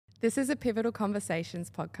This is a Pivotal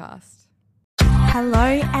Conversations podcast. Hello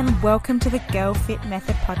and welcome to the Girl Fit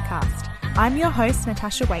Method podcast. I'm your host,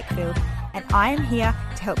 Natasha Wakefield, and I am here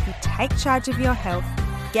to help you take charge of your health,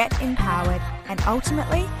 get empowered, and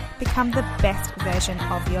ultimately become the best version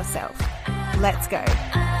of yourself. Let's go.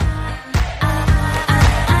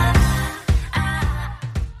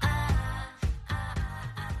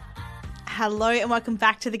 Hello and welcome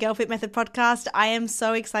back to the Girl Fit Method podcast. I am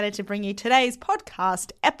so excited to bring you today's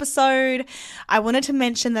podcast episode. I wanted to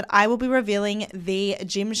mention that I will be revealing the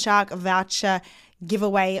Gymshark voucher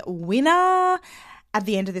giveaway winner at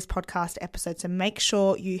the end of this podcast episode. So make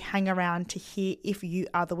sure you hang around to hear if you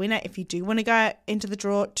are the winner. If you do want to go into the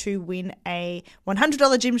draw to win a $100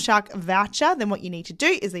 Gymshark voucher, then what you need to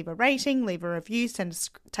do is leave a rating, leave a review,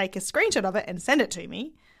 take a screenshot of it and send it to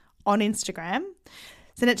me on Instagram.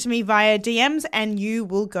 Send it to me via DMs and you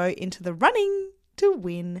will go into the running to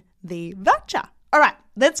win the voucher. All right,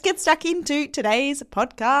 let's get stuck into today's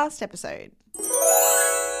podcast episode.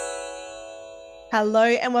 Hello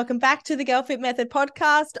and welcome back to the Girl Fit Method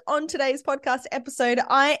podcast. On today's podcast episode,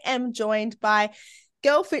 I am joined by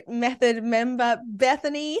Girl Fit Method member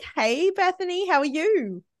Bethany. Hey, Bethany, how are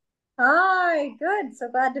you? Hi, good. So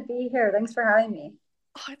glad to be here. Thanks for having me.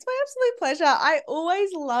 Oh, it's my absolute pleasure. I always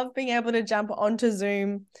love being able to jump onto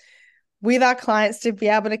Zoom with our clients to be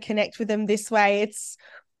able to connect with them this way. It's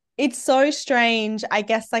so strange. I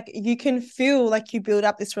guess like you can feel like you build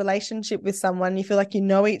up this relationship with someone. You feel like you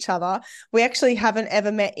know each other. We actually haven't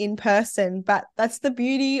ever met in person, but that's the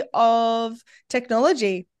beauty of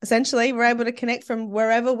technology. Essentially, we're able to connect from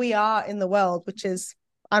wherever we are in the world, which is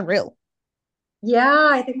unreal. Yeah,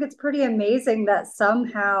 I think it's pretty amazing that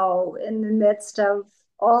somehow in the midst of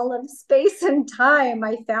all of space and time,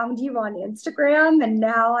 I found you on Instagram, and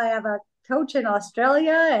now I have a coach in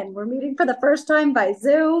Australia and we're meeting for the first time by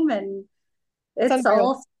Zoom, and it's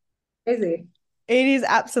all crazy. It is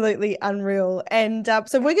absolutely unreal. And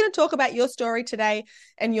so we're going to talk about your story today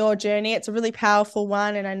and your journey. It's a really powerful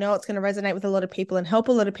one, and I know it's going to resonate with a lot of people and help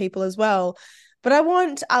a lot of people as well. But I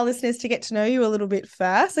want our listeners to get to know you a little bit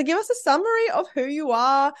first. So give us a summary of who you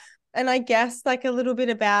are, and I guess like a little bit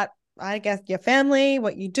about, your family,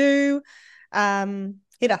 what you do.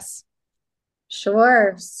 Hit us.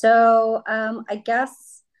 Sure. So I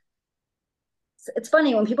guess it's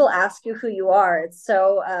funny when people ask you who you are, it's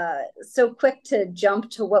so quick to jump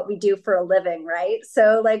to what we do for a living, right?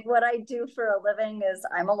 So like what I do for a living is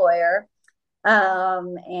I'm a lawyer.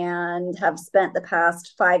 And have spent the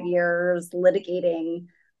past 5 years litigating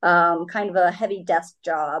kind of a heavy desk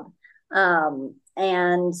job.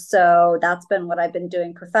 And so that's been what I've been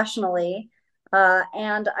doing professionally.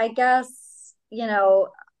 And I guess,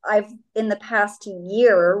 I've in the past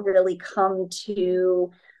year really come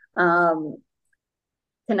to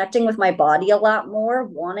connecting with my body a lot more,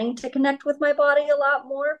 wanting to connect with my body a lot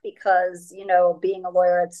more because, being a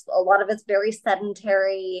lawyer, a lot of it's very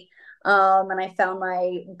sedentary. And I found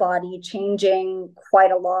my body changing quite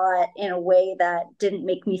a lot in a way that didn't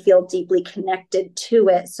make me feel deeply connected to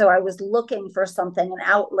it. So I was looking for something, an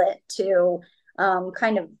outlet to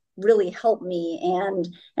kind of really help me, and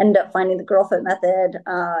ended up finding the Girl Fit Method.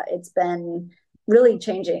 It's been really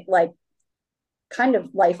changing, like kind of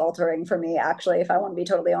life altering for me, actually, if I want to be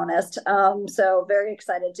totally honest. So very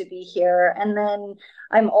excited to be here. And then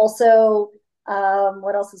I'm also,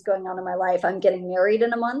 what else is going on in my life? I'm getting married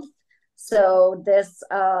in a month. So this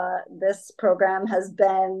program has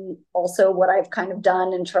been also what I've kind of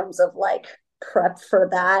done in terms of like prep for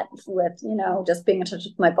that with, just being in touch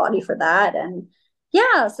with my body for that. And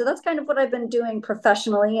yeah, so that's kind of what I've been doing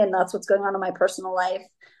professionally, and that's what's going on in my personal life.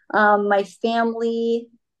 My family,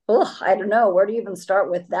 I don't know, where do you even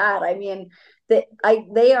start with that? I mean, they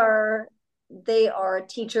are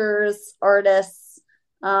teachers, artists,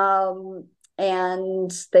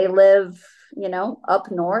 and they live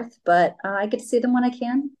up north, but I get to see them when I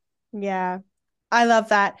can. Yeah, I love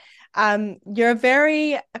that. You're a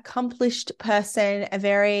very accomplished person, a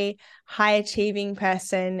very high achieving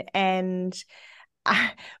person. And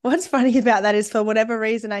what's funny about that is for whatever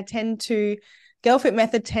reason, Girl Fit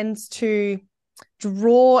Method tends to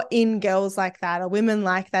draw in girls like that or women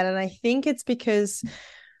like that. And I think it's because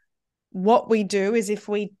what we do is if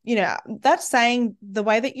we, that's saying the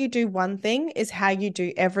way that you do one thing is how you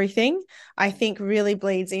do everything, I think really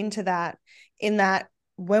bleeds into that, in that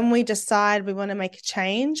when we decide we want to make a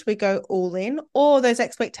change, we go all in, or those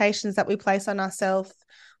expectations that we place on ourselves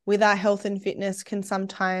with our health and fitness can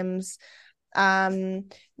sometimes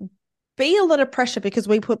be a lot of pressure because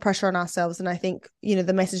we put pressure on ourselves. And I think,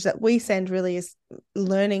 the message that we send really is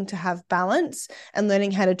learning to have balance and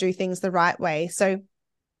learning how to do things the right way. So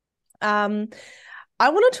I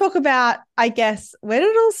want to talk about, I guess, where did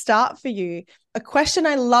it all start for you? A question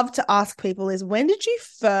I love to ask people is, when did you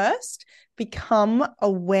first become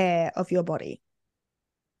aware of your body?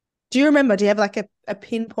 Do you remember? Do you have like a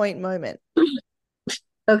pinpoint moment?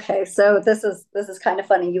 Okay, so this is kind of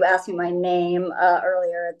funny. You asked me my name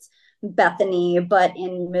earlier. It's Bethany, but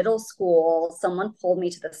in middle school, someone pulled me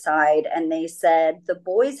to the side and they said, "The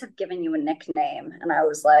boys have given you a nickname." And I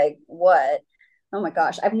was like, "What?" Oh my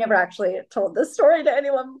gosh, I've never actually told this story to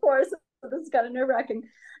anyone before, so this is kind of nerve-wracking.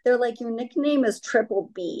 They're like, "Your nickname is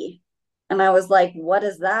Triple B." And I was like, "What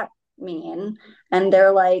does that mean?" And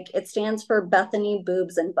they're like, "It stands for Bethany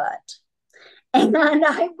Boobs and Butt." And then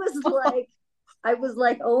I was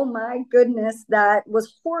like, oh my goodness, that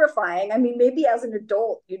was horrifying. I mean, maybe as an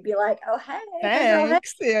adult, you'd be like, oh, hey, girl, hey.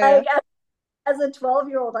 Thanks. Yeah. Like, as a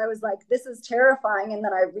 12-year-old, I was like, this is terrifying. And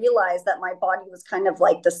then I realized that my body was kind of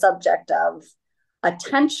like the subject of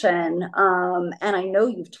attention. And I know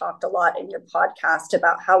you've talked a lot in your podcast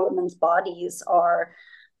about how women's bodies are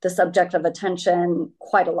the subject of attention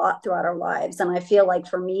quite a lot throughout our lives. And I feel like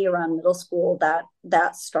for me around middle school,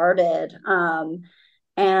 that started.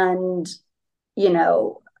 And you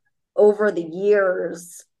know, over the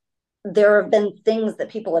years, there have been things that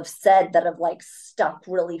people have said that have like stuck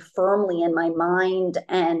really firmly in my mind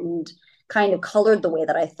and kind of colored the way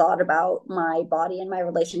that I thought about my body and my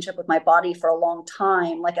relationship with my body for a long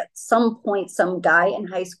time. Like at some point, some guy in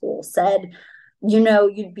high school said,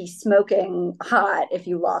 you'd be smoking hot if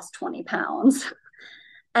you lost 20 pounds.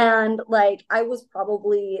 And like I was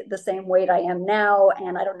probably the same weight I am now.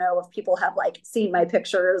 And I don't know if people have like seen my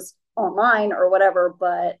pictures online or whatever,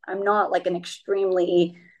 but I'm not like an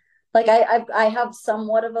extremely like I have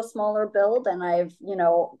somewhat of a smaller build and I've,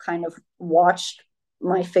 kind of watched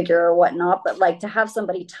my figure or whatnot. But like to have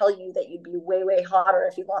somebody tell you that you'd be way, way hotter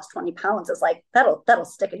if you lost 20 pounds is like that'll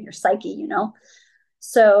stick in your psyche.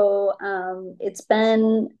 So it's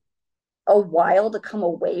been a while to come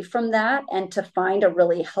away from that and to find a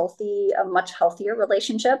much healthier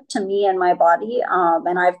relationship to me and my body.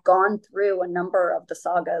 And I've gone through a number of the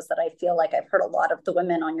sagas that I feel like I've heard a lot of the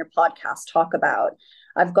women on your podcast talk about.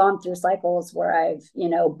 I've gone through cycles where I've,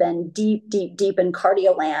 been deep, deep, deep in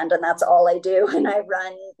cardio land, and that's all I do. And I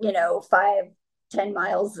run, 5-10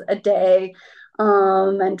 miles a day,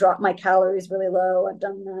 and drop my calories really low. I've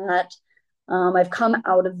done that. I've come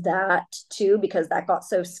out of that too because that got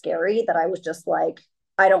so scary that I was just like,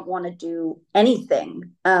 I don't want to do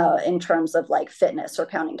anything in terms of like fitness or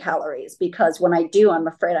counting calories, because when I do, I'm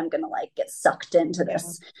afraid I'm going to like get sucked into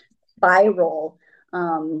this spiral.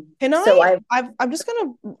 Can so I,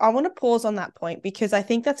 I want to pause on that point because I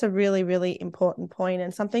think that's a really, really important point,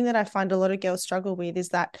 and something that I find a lot of girls struggle with is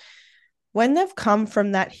that when they've come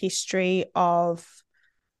from that history of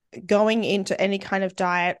going into any kind of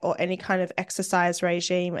diet or any kind of exercise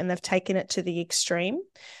regime and they've taken it to the extreme,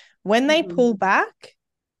 when they pull back,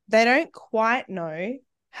 they don't quite know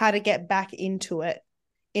how to get back into it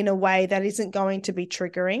in a way that isn't going to be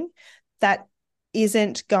triggering, that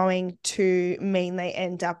isn't going to mean they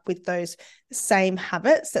end up with those same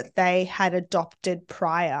habits that they had adopted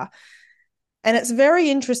prior. And it's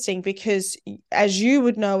very interesting because, as you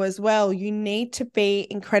would know as well, you need to be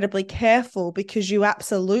incredibly careful because you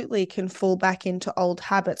absolutely can fall back into old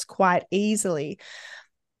habits quite easily.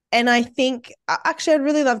 And I think, actually, I'd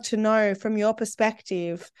really love to know from your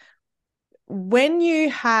perspective, when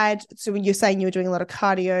you're saying you were doing a lot of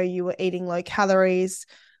cardio, you were eating low calories,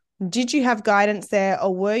 did you have guidance there,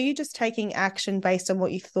 or were you just taking action based on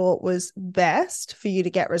what you thought was best for you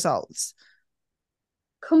to get results?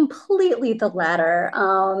 completely the latter.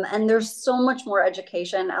 And there's so much more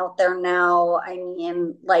education out there now. I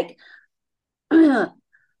mean, like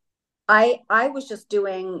I was just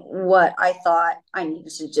doing what I thought I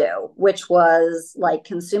needed to do, which was like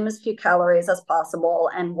consume as few calories as possible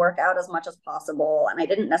and work out as much as possible. And I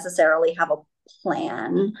didn't necessarily have a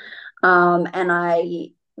plan. And I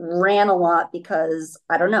ran a lot because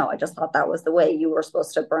I don't know, I just thought that was the way you were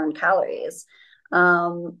supposed to burn calories.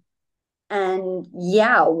 Um, and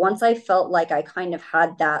yeah, once I felt like I kind of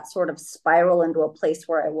had that sort of spiral into a place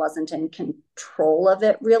where I wasn't in control of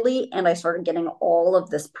it really, and I started getting all of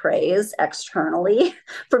this praise externally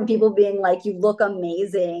from people being like, you look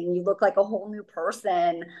amazing, you look like a whole new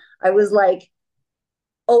person. I was like,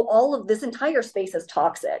 oh, all of this entire space is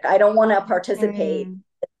toxic. I don't want to participate in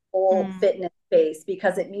the whole fitness space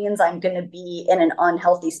because it means I'm going to be in an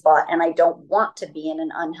unhealthy spot, and I don't want to be in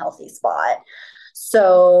an unhealthy spot.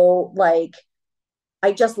 So like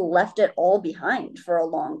I just left it all behind for a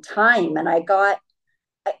long time. And I got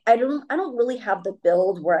I don't really have the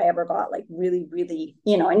build where I ever got like really, really,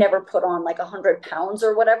 I never put on like 100 pounds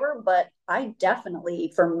or whatever, but I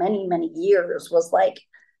definitely for many, many years was like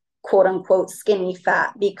quote unquote skinny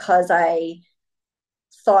fat because I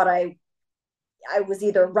thought I was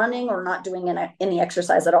either running or not doing any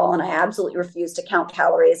exercise at all. And I absolutely refused to count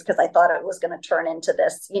calories because I thought it was going to turn into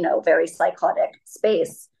this, very psychotic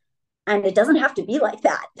space. And it doesn't have to be like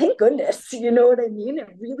that. Thank goodness. You know what I mean? It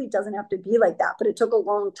really doesn't have to be like that. But it took a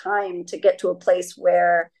long time to get to a place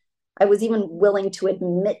where I was even willing to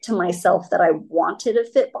admit to myself that I wanted a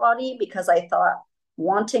fit body because I thought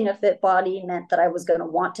wanting a fit body meant that I was going to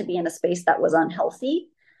want to be in a space that was unhealthy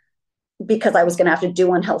because I was going to have to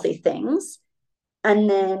do unhealthy things. And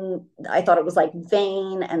then I thought it was like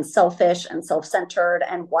vain and selfish and self-centered.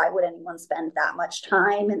 And why would anyone spend that much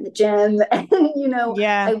time in the gym? And,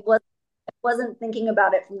 Yeah. I wasn't thinking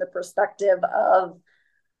about it from the perspective of,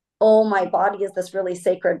 oh, my body is this really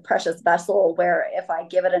sacred, precious vessel where if I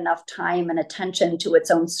give it enough time and attention to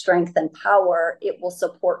its own strength and power, it will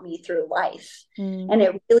support me through life. And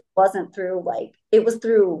it really wasn't through it was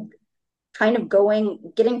through kind of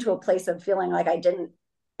getting to a place of feeling like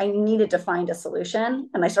I needed to find a solution.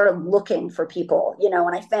 And I started looking for people,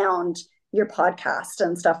 and I found your podcast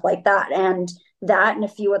and stuff like that. And a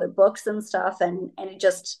few other books and stuff. And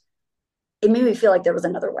it made me feel like there was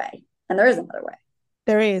another way. And there is another way.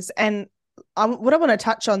 There is. And what I want to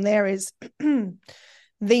touch on there is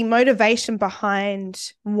the motivation behind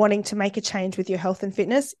wanting to make a change with your health and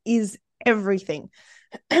fitness is everything.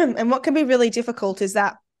 And what can be really difficult is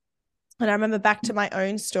that, and I remember back to my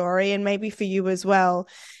own story, and maybe for you as well,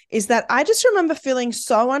 is that I just remember feeling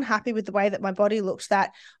so unhappy with the way that my body looked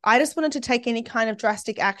that I just wanted to take any kind of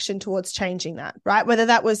drastic action towards changing that, right? Whether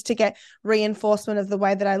that was to get reinforcement of the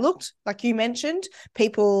way that I looked, like you mentioned,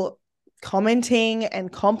 people commenting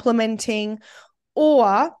and complimenting,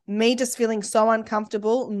 or me just feeling so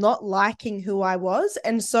uncomfortable, not liking who I was.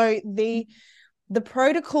 And so the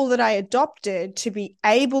protocol that I adopted to be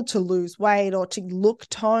able to lose weight or to look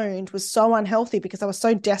toned was so unhealthy because I was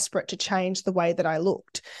so desperate to change the way that I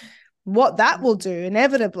looked. What that will do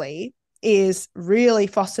inevitably is really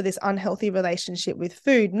foster this unhealthy relationship with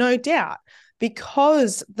food, no doubt,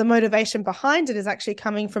 because the motivation behind it is actually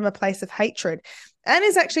coming from a place of hatred and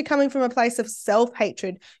is actually coming from a place of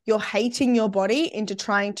self-hatred. You're hating your body into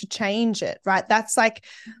trying to change it, right?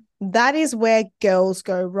 That is where girls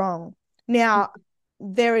go wrong. Now,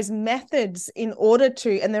 there is methods in order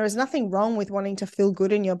to, and there is nothing wrong with wanting to feel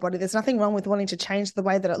good in your body. There's nothing wrong with wanting to change the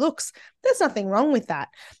way that it looks. There's nothing wrong with that.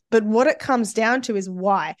 But what it comes down to is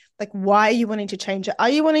why. Like, why are you wanting to change it? Are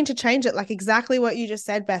you wanting to change it? Like exactly what you just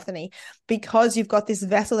said, Bethany, because you've got this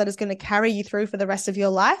vessel that is going to carry you through for the rest of your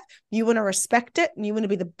life. You want to respect it and you want to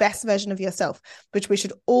be the best version of yourself, which we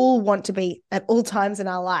should all want to be at all times in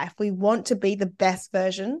our life. We want to be the best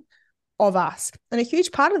version of us. And a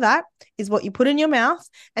huge part of that is what you put in your mouth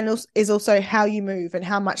and is also how you move and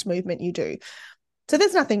how much movement you do. So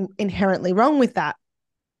there's nothing inherently wrong with that.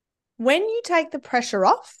 When you take the pressure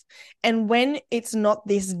off and when it's not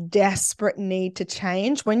this desperate need to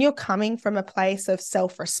change, when you're coming from a place of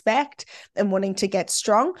self-respect and wanting to get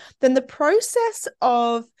strong, then the process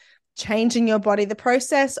of changing your body, the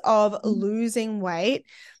process of losing weight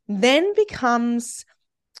then becomes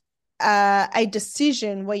a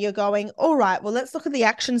decision where you're going, all right, well, let's look at the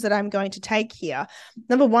actions that I'm going to take here.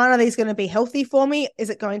 Number one, are these going to be healthy for me? Is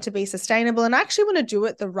it going to be sustainable? And I actually want to do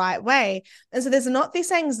it the right way. And so there's not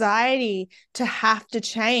this anxiety to have to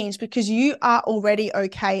change because you are already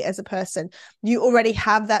okay as a person. You already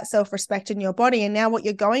have that self-respect in your body. And now what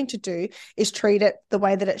you're going to do is treat it the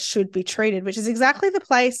way that it should be treated, which is exactly the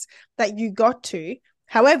place that you got to.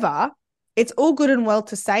 However, it's all good and well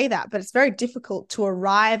to say that, but it's very difficult to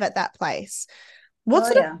arrive at that place. And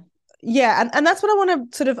that's what I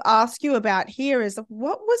want to sort of ask you about here is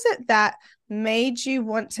what was it that made you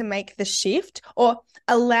want to make the shift or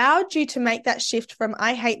allowed you to make that shift from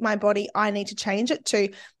I hate my body, I need to change it to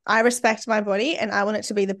I respect my body and I want it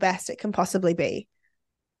to be the best it can possibly be?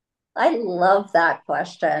 I love that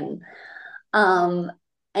question. And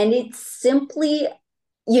it's simply,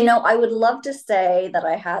 I would love to say that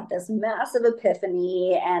I had this massive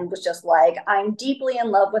epiphany and was just like, I'm deeply in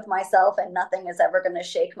love with myself and nothing is ever going to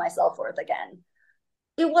shake my self-worth again.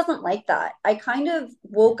 It wasn't like that. I kind of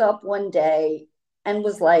woke up one day and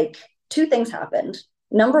was like, two things happened.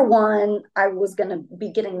 Number one, I was going to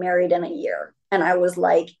be getting married in a year. And I was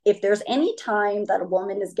like, if there's any time that a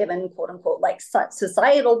woman is given, quote unquote, like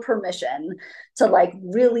societal permission to like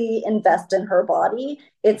really invest in her body,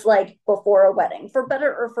 it's like before a wedding, for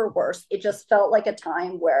better or for worse. It just felt like a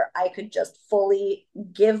time where I could just fully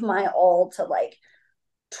give my all to like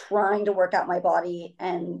trying to work out my body,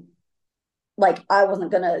 and like I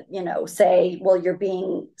wasn't gonna, say, well, you're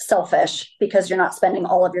being selfish because you're not spending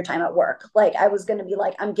all of your time at work. Like I was gonna be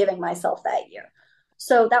like, I'm giving myself that year.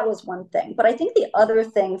 So that was one thing. But I think the other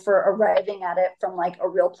thing for arriving at it from like a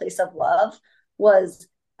real place of love was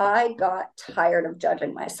I got tired of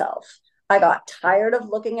judging myself. I got tired of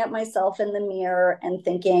looking at myself in the mirror and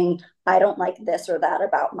thinking, I don't like this or that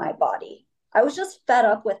about my body. I was just fed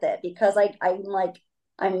up with it because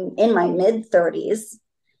I'm in my mid 30s.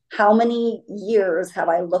 How many years have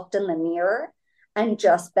I looked in the mirror and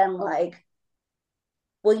just been like,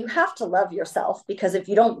 well, you have to love yourself, because if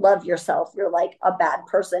you don't love yourself, you're like a bad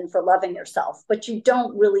person for loving yourself, but you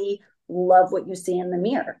don't really love what you see in the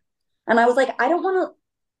mirror. And I was like, I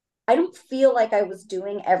don't feel like I was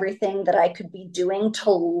doing everything that I could be doing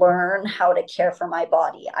to learn how to care for my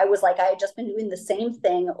body. I was like, I had just been doing the same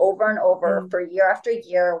thing over and over for year after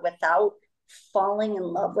year without falling in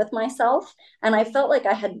love with myself. And I felt like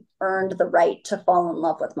I had earned the right to fall in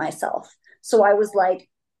love with myself. So I was like,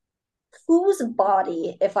 whose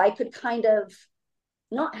body, if I could kind of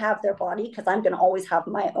not have their body, because I'm going to always have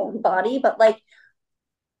my own body, but like,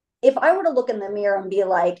 if I were to look in the mirror and be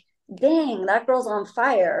like, dang, that girl's on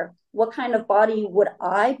fire, what kind of body would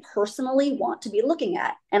I personally want to be looking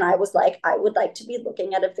at? And I was like, I would like to be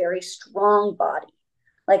looking at a very strong body.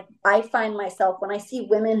 Like I find myself, when I see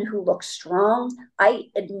women who look strong, I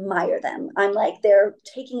admire them. I'm like, they're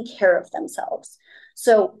taking care of themselves.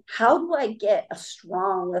 So how do I get a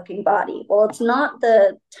strong looking body? Well, it's not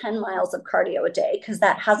the 10 miles of cardio a day, because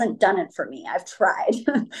that hasn't done it for me. I've tried.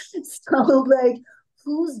 So like,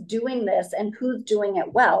 who's doing this and who's doing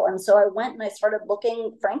it well? And so I went and I started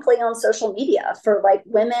looking, frankly, on social media for like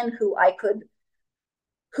women who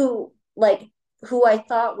like who I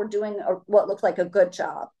thought were doing what looked like a good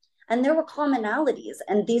job. And there were commonalities,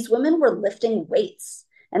 and these women were lifting weights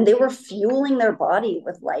and they were fueling their body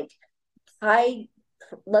with like high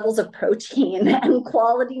levels of protein and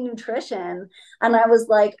quality nutrition. And I was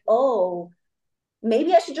like, oh,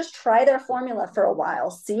 maybe I should just try their formula for a while,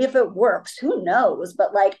 see if it works. Who knows?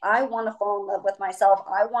 But like, I want to fall in love with myself.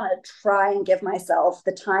 I want to try and give myself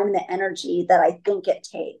the time and the energy that I think it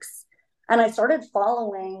takes. And I started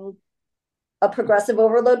following a progressive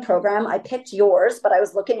overload program. I picked yours, but I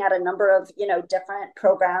was looking at a number of, different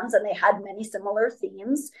programs, and they had many similar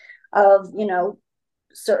themes of,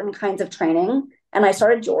 certain kinds of training. And I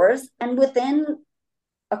started yours. And within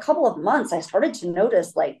a couple of months, I started to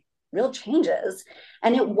notice like real changes.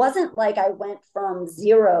 And it wasn't like I went from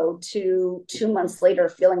 0 to 2 months later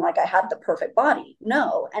feeling like I had the perfect body.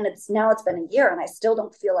 No. And it's been a year and I still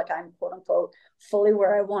don't feel like I'm quote unquote fully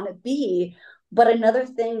where I want to be. But another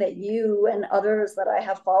thing that you and others that I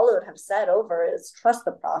have followed have said over is trust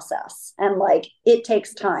the process. And like, it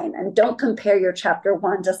takes time, and don't compare your chapter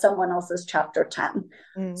 1 to someone else's chapter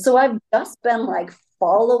 10. So I've just been like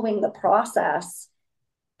following the process.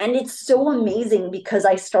 And it's so amazing because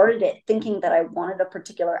I started it thinking that I wanted a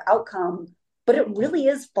particular outcome, but it really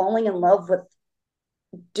is falling in love with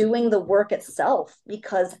doing the work itself.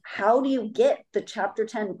 Because how do you get the chapter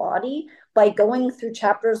 10 body? By going through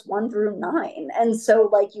chapters 1 through 9. And so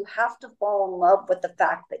like, you have to fall in love with the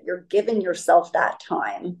fact that you're giving yourself that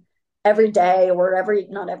time every day, or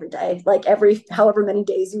not every day, like every however many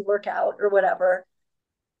days you work out or whatever.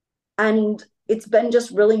 And it's been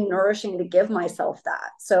just really nourishing to give myself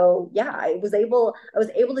that. So yeah, I was able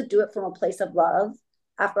to do it from a place of love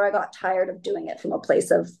after I got tired of doing it from a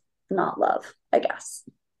place of not love, I guess.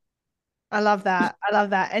 I love that. I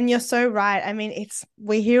love that. And you're so right. I mean,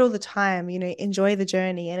 we hear all the time, enjoy the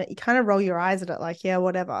journey, and you kind of roll your eyes at it like, yeah,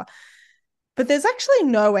 whatever. But there's actually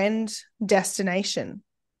no end destination.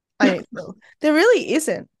 I feel. There really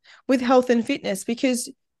isn't with health and fitness, because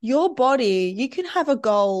your body, you can have a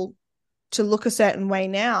goal to look a certain way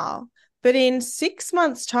now, but in 6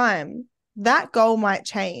 months' time, that goal might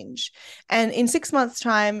change. And in 6 months'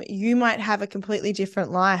 time, you might have a completely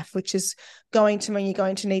different life, which is going to mean you're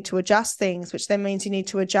going to need to adjust things, which then means you need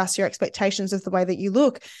to adjust your expectations of the way that you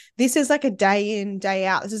look. This is like a day in, day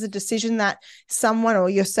out. This is a decision that someone, or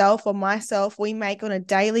yourself or myself, we make on a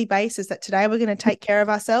daily basis, that today we're going to take care of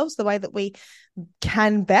ourselves the way that we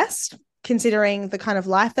can best, considering the kind of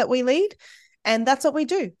life that we lead. And that's what we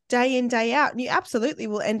do day in, day out. And you absolutely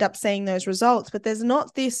will end up seeing those results, but there's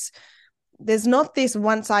not this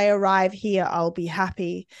once I arrive here, I'll be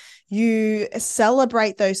happy. You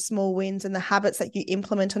celebrate those small wins and the habits that you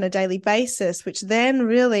implement on a daily basis, which then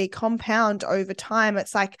really compound over time.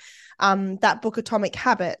 It's like that book, Atomic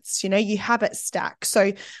Habits, you habit stack.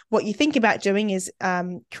 So what you think about doing is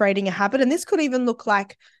creating a habit. And this could even look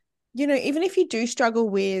like, even if you do struggle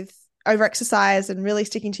with over-exercise and really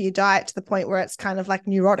sticking to your diet to the point where it's kind of like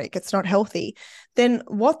neurotic, it's not healthy, then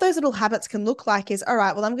what those little habits can look like is, all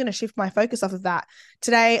right, well, I'm going to shift my focus off of that.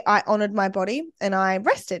 Today, I honored my body and I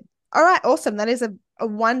rested. All right, awesome. That is a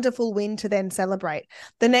wonderful win to then celebrate.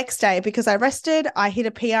 The next day, because I rested, I hit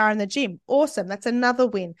a PR in the gym. Awesome. That's another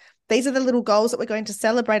win. These are the little goals that we're going to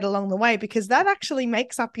celebrate along the way, because that actually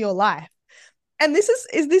makes up your life. And this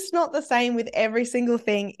is this not the same with every single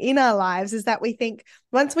thing in our lives, is that we think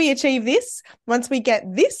once we achieve this, once we get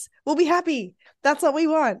this, we'll be happy. That's what we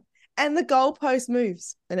want. And the goalpost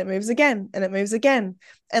moves and it moves again and it moves again.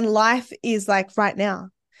 And life is like right now,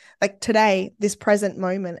 like today, this present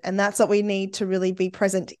moment. And that's what we need to really be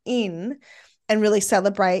present in and really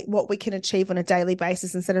celebrate what we can achieve on a daily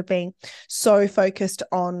basis instead of being so focused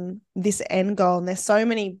on this end goal. And there's so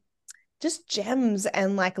many just gems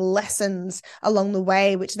and like lessons along the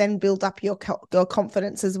way, which then build up your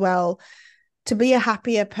confidence as well to be a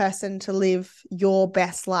happier person, to live your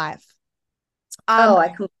best life. I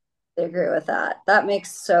completely agree with that. That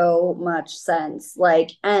makes so much sense.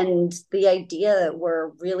 Like, and the idea that we're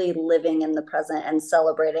really living in the present and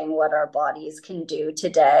celebrating what our bodies can do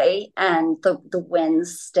today, and the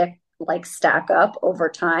wins stack up over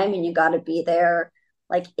time, and you got to be there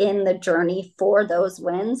like in the journey for those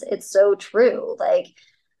wins. It's so true. Like,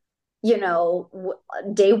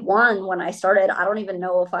 day one when I started, I don't even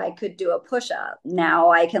know if I could do a push-up. Now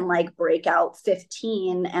I can like break out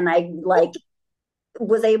 15, and I like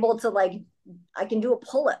was able to like, I can do a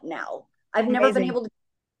pull-up now. I've never been able to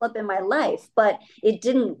pull up in my life, but it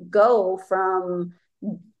didn't go from,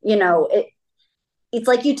 it's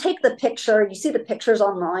like you take the picture, you see the pictures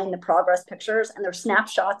online, the progress pictures, and they're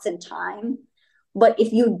snapshots in time. But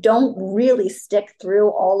if you don't really stick through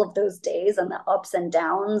all of those days and the ups and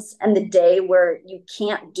downs, and the day where you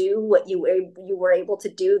can't do what you were able to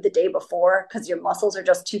do the day before because your muscles are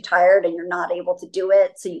just too tired and you're not able to do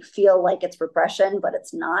it, so you feel like it's regression, but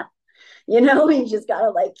it's not. You just got to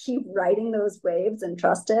like keep riding those waves and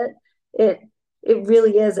trust it. It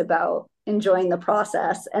really is about enjoying the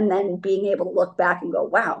process and then being able to look back and go,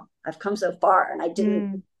 wow, I've come so far. And I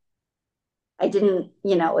didn't,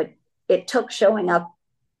 it took showing up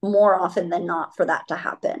more often than not for that to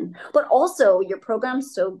happen. But also your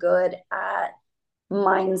program's so good at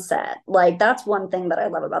mindset. Like, that's one thing that I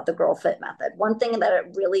love about the Girl Fit method. One thing that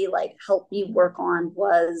it really like helped me work on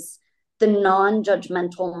was the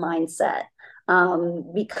non-judgmental mindset.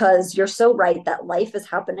 Because you're so right that life is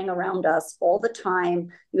happening around us all the time.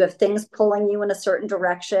 You have things pulling you in a certain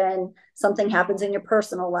direction. Something happens in your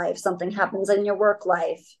personal life. Something happens in your work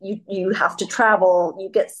life. You have to travel. You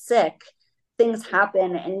get sick. Things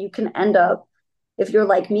happen, and you can end up, if you're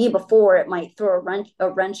like me before, it might throw a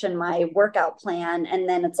wrench in my workout plan. And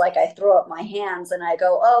then it's like I throw up my hands and I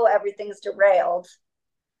go, oh, everything's derailed.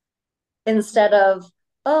 Instead of,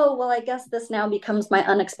 oh, well, I guess this now becomes my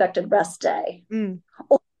unexpected rest day.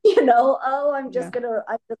 Or, I'm just gonna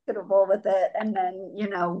roll with it and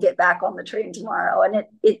then, get back on the train tomorrow. And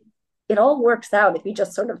it all works out if you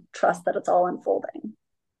just sort of trust that it's all unfolding.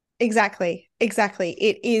 Exactly.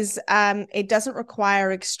 It is, it doesn't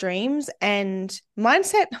require extremes, and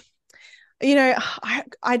mindset.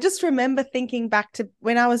 I just remember thinking back to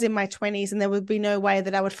when I was in my 20s, and there would be no way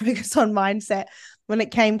that I would focus on mindset when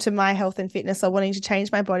it came to my health and fitness or wanting to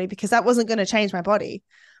change my body, because that wasn't going to change my body,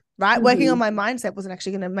 right? Mm-hmm. Working on my mindset wasn't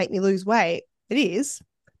actually going to make me lose weight. It is,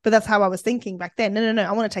 but that's how I was thinking back then. No,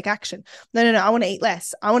 I want to take action. No, I want to eat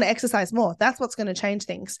less. I want to exercise more. That's what's going to change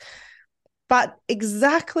things. But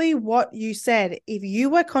exactly what you said, if you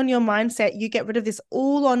work on your mindset, you get rid of this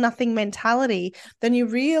all or nothing mentality, then you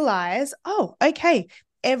realize, oh, okay,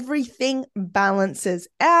 everything balances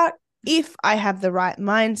out if I have the right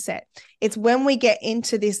mindset. It's when we get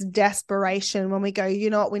into this desperation, when we go, you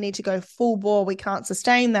know what, we need to go full bore, we can't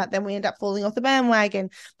sustain that, then we end up falling off the bandwagon,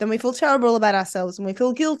 then we feel terrible about ourselves and we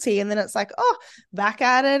feel guilty, and then it's like, oh, back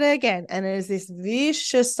at it again. And it is this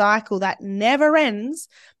vicious cycle that never ends,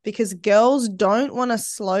 because girls don't want to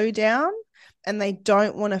slow down and they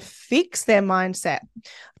don't want to fix their mindset.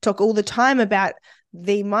 I talk all the time about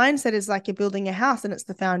the mindset is like you're building a house, and it's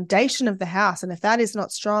the foundation of the house. And if that is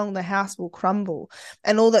not strong, the house will crumble.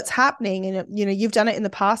 And all that's happening, and you've done it in the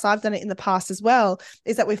past, I've done it in the past as well,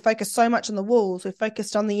 is that we focus so much on the walls, we're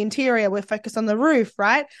focused on the interior, we're focused on the roof,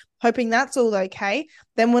 right? Hoping that's all okay.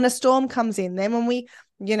 Then when a storm comes in, then when we,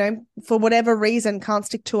 for whatever reason can't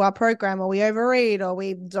stick to our program, or we overeat, or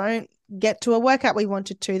we don't get to a workout we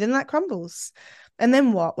wanted to, then that crumbles. And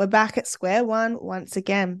then what? We're back at square one once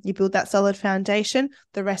again. You build that solid foundation,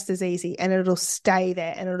 the rest is easy, and it'll stay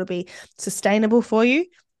there, and it'll be sustainable for you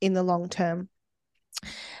in the long term.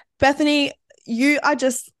 Bethany, you are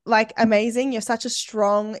just like amazing. You're such a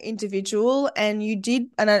strong individual, and you did,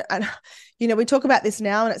 and you know, we talk about this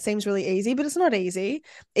now and it seems really easy, but it's not easy.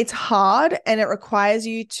 It's hard, and it requires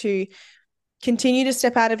you to continue to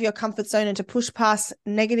step out of your comfort zone and to push past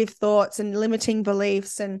negative thoughts and limiting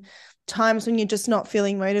beliefs and times when you're just not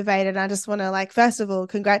feeling motivated. I just want to, like, first of all,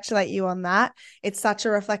 congratulate you on that. It's such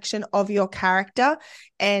a reflection of your character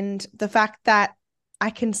and the fact that I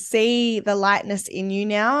can see the lightness in you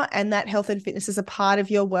now, and that health and fitness is a part of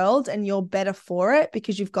your world and you're better for it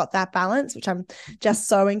because you've got that balance, which I'm just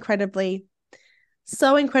so incredibly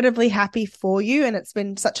happy for you. And it's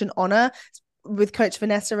been such an honor with Coach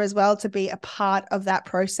Vanessa as well to be a part of that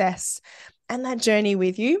process and that journey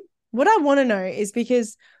with you. What I want to know is,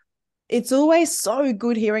 because it's always so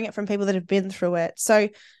good hearing it from people that have been through it. So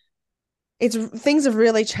things have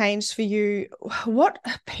really changed for you. What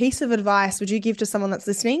piece of advice would you give to someone that's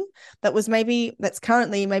listening that's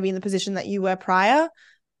currently maybe in the position that you were prior,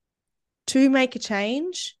 to make a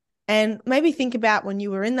change, and maybe think about when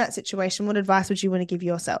you were in that situation, what advice would you want to give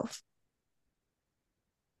yourself?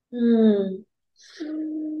 Hmm.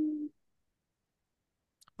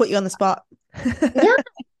 Put you on the spot. Yeah,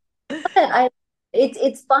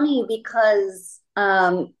 it's funny because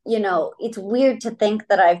it's weird to think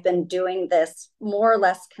that I've been doing this more or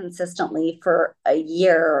less consistently for a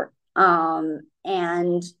year.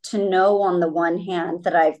 And to know on the one hand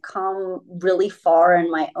that I've come really far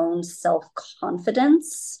in my own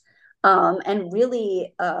self-confidence. And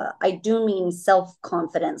really, I do mean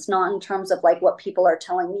self-confidence, not in terms of like what people are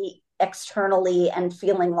telling me externally and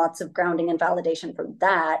feeling lots of grounding and validation from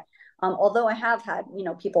that. Although I have had,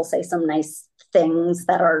 people say some nice things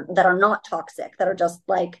that are not toxic, that are just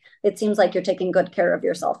like, it seems like you're taking good care of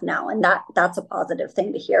yourself now, and that's a positive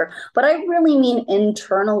thing to hear. But I really mean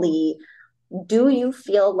internally, do you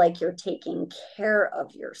feel like you're taking care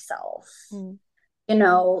of yourself?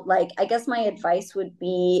 Like, I guess my advice would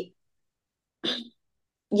be,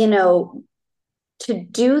 to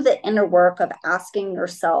do the inner work of asking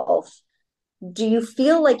yourself, do you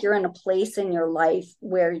feel like you're in a place in your life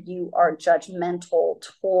where you are judgmental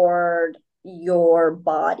toward your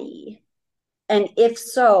body? And if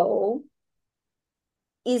so,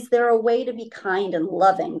 is there a way to be kind and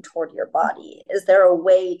loving toward your body? Is there a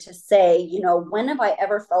way to say, when have I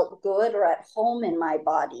ever felt good or at home in my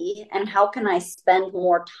body? And how can I spend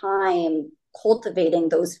more time cultivating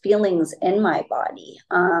those feelings in my body?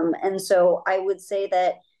 And so I would say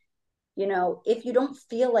that, if you don't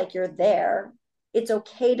feel like you're there, it's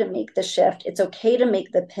okay to make the shift. It's okay to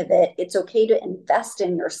make the pivot. It's okay to invest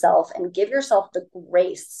in yourself and give yourself the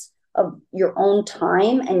grace of your own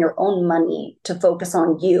time and your own money to focus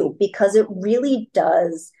on you, because it really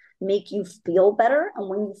does make you feel better. And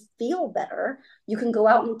when you feel better, you can go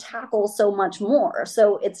out and tackle so much more.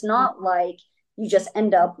 So it's not like you just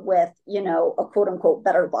end up with, a quote unquote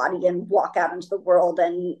better body and walk out into the world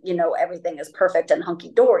and, everything is perfect and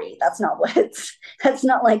hunky dory. That's not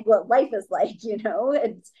like what life is like,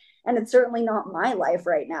 it's certainly not my life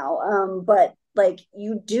right now. But like,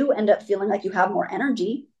 you do end up feeling like you have more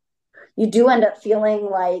energy. You do end up feeling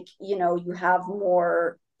like, you have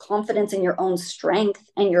more confidence in your own strength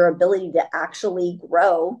and your ability to actually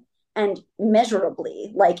grow, and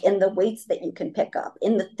measurably, like in the weights that you can pick up,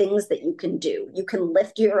 in the things that you can do.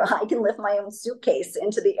 I can lift my own suitcase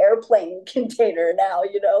into the airplane container now,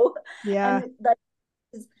 Yeah. And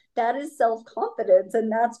that is self-confidence, and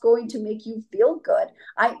that's going to make you feel good.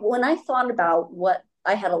 When I thought about what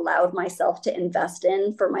I had allowed myself to invest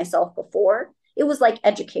in for myself before, it was like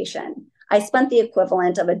education. I spent the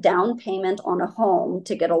equivalent of a down payment on a home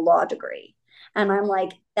to get a law degree. And I'm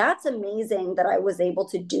like, that's amazing that I was able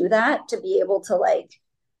to do that, to be able to, like,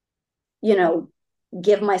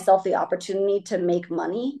 give myself the opportunity to make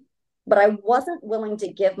money. But I wasn't willing to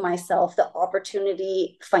give myself the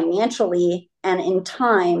opportunity financially and in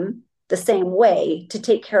time the same way to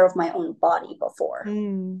take care of my own body before.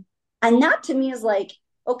 And that to me is like,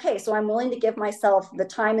 okay, so I'm willing to give myself the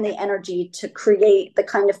time and the energy to create the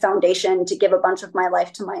kind of foundation to give a bunch of my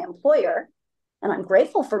life to my employer. And I'm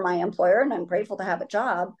grateful for my employer and I'm grateful to have a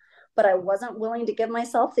job, but I wasn't willing to give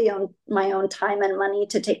myself my own time and money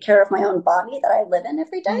to take care of my own body that I live in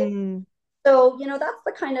every day. So, that's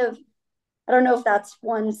the kind of, I don't know if that's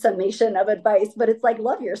one summation of advice, but it's like,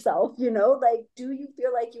 love yourself, like, do you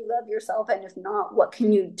feel like you love yourself? And if not, what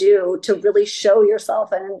can you do to really show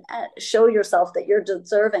yourself and show yourself that you're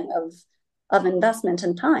deserving of investment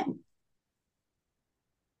and time?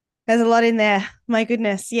 There's a lot in there. My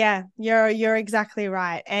goodness. Yeah, you're exactly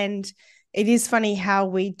right. And it is funny how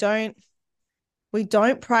we don't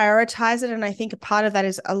prioritize it. And I think a part of that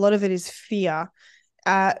is, a lot of it is fear.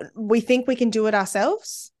 we think we can do it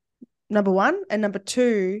ourselves, number one. And number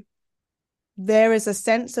two, there is a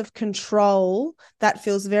sense of control that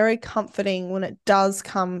feels very comforting when it does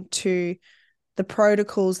come to the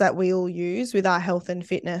protocols that we all use with our health and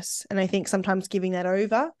fitness. And I think sometimes giving that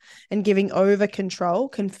over and giving over control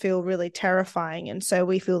can feel really terrifying. And so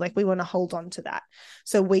we feel like we want to hold on to that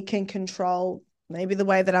so we can control maybe the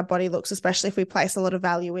way that our body looks, especially if we place a lot of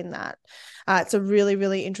value in that. It's a really,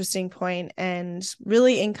 really interesting point and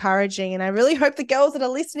really encouraging. And I really hope the girls that are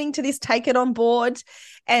listening to this take it on board.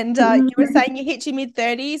 And you were saying you hit your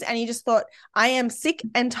mid-30s and you just thought, I am sick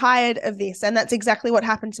and tired of this. And that's exactly what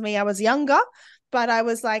happened to me. I was younger, but I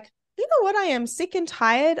was like, you know what? I am sick and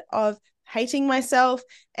tired of hating myself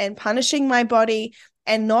and punishing my body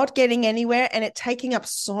and not getting anywhere, and it taking up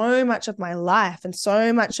so much of my life and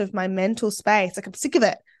so much of my mental space. Like, I'm sick of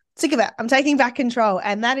it. I'm taking back control.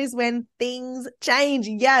 And that is when things change.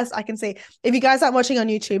 Yes, I can see. If you guys aren't watching on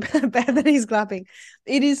YouTube, Bethany's clapping.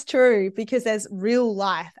 It is true, because there's real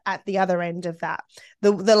life at the other end of that.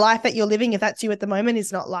 The life that you're living, if that's you at the moment,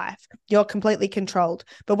 is not life. You're completely controlled.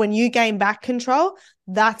 But when you gain back control,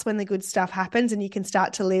 that's when the good stuff happens and you can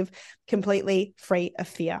start to live completely free of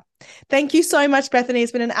fear. Thank you so much, Bethany.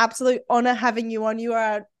 It's been an absolute honor having you on. You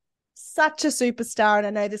are such a superstar, and I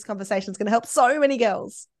know this conversation is going to help so many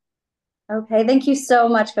girls. Okay, thank you so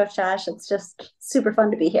much, Coach Josh. It's just super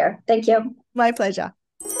fun to be here. Thank you. My pleasure.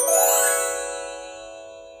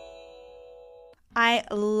 I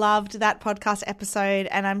loved that podcast episode,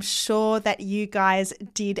 and I'm sure that you guys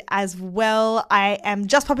did as well. I am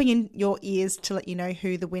just popping in your ears to let you know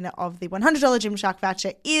who the winner of the $100 Gymshark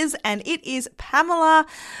voucher is, and it is Pamela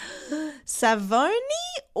Savoni.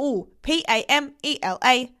 Oh, Pamela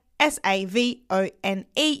Savone.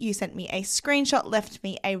 You sent me a screenshot, left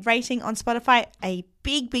me a rating on Spotify. A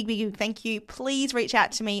big thank you. Please reach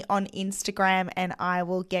out to me on Instagram and I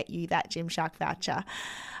will get you that Gymshark voucher.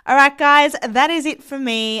 All right, guys, that is it for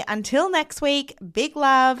me. Until next week, big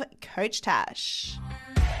love, Coach Tash.